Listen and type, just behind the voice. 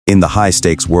In the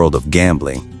high-stakes world of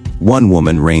gambling, one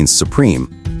woman reigns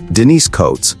supreme, Denise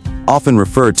Coates, often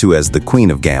referred to as the Queen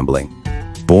of Gambling.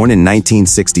 Born in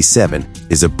 1967,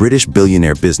 is a British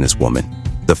billionaire businesswoman,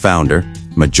 the founder,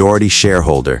 majority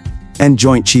shareholder, and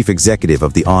joint chief executive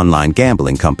of the online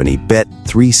gambling company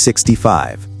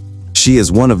Bet365. She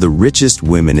is one of the richest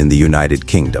women in the United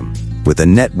Kingdom, with a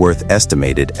net worth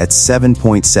estimated at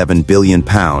 £7.7 billion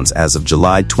as of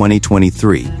July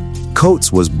 2023.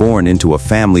 Coates was born into a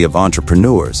family of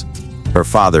entrepreneurs. Her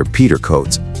father, Peter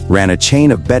Coates, ran a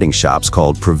chain of betting shops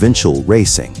called Provincial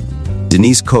Racing.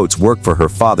 Denise Coates worked for her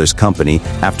father's company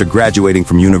after graduating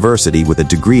from university with a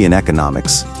degree in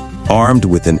economics. Armed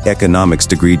with an economics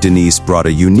degree, Denise brought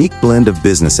a unique blend of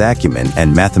business acumen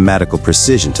and mathematical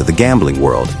precision to the gambling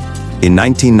world. In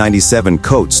 1997,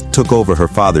 Coates took over her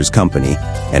father's company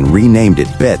and renamed it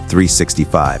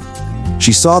Bet365.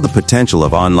 She saw the potential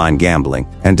of online gambling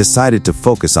and decided to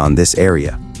focus on this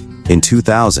area. In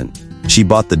 2000, she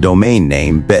bought the domain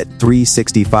name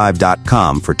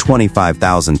bet365.com for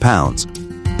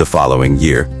 £25,000. The following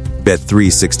year,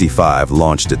 Bet365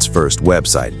 launched its first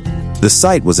website. The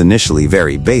site was initially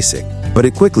very basic, but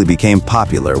it quickly became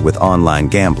popular with online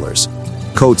gamblers.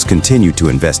 Coates continued to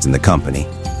invest in the company,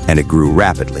 and it grew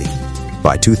rapidly.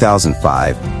 By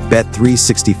 2005,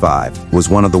 Bet365 was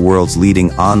one of the world's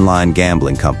leading online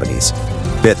gambling companies.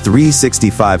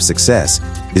 Bet365's success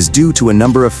is due to a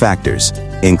number of factors,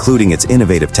 including its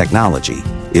innovative technology,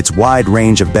 its wide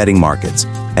range of betting markets,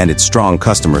 and its strong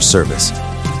customer service.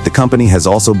 The company has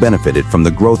also benefited from the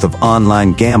growth of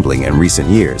online gambling in recent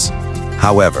years.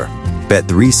 However,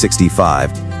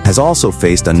 Bet365 has also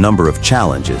faced a number of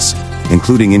challenges,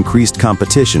 including increased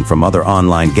competition from other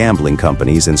online gambling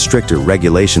companies and stricter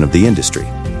regulation of the industry.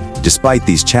 Despite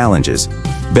these challenges,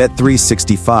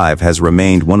 Bet365 has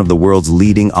remained one of the world's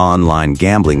leading online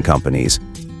gambling companies.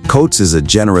 Coates is a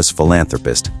generous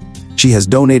philanthropist. She has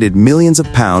donated millions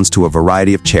of pounds to a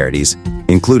variety of charities,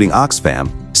 including Oxfam,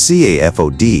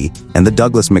 CAFOD, and the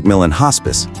Douglas Macmillan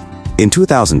Hospice. In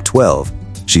 2012,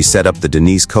 she set up the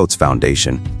Denise Coates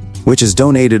Foundation, which has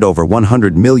donated over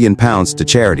 £100 million to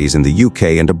charities in the UK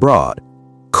and abroad.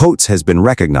 Coates has been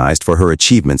recognized for her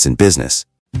achievements in business.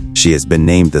 She has been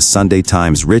named the Sunday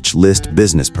Times Rich List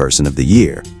Business Person of the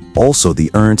Year, also the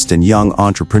Ernst & Young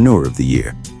Entrepreneur of the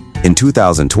Year. In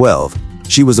 2012,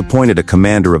 she was appointed a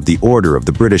Commander of the Order of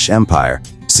the British Empire,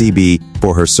 CB,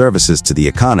 for her services to the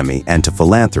economy and to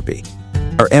philanthropy.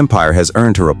 Her empire has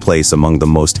earned her a place among the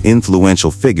most influential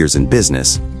figures in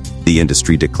business. The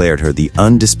industry declared her the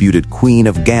undisputed Queen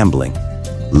of Gambling.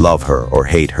 Love her or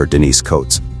hate her, Denise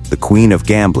Coates, the Queen of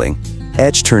Gambling,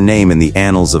 etched her name in the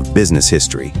annals of business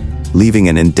history, leaving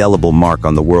an indelible mark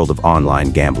on the world of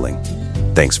online gambling.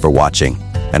 Thanks for watching,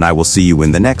 and I will see you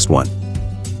in the next one.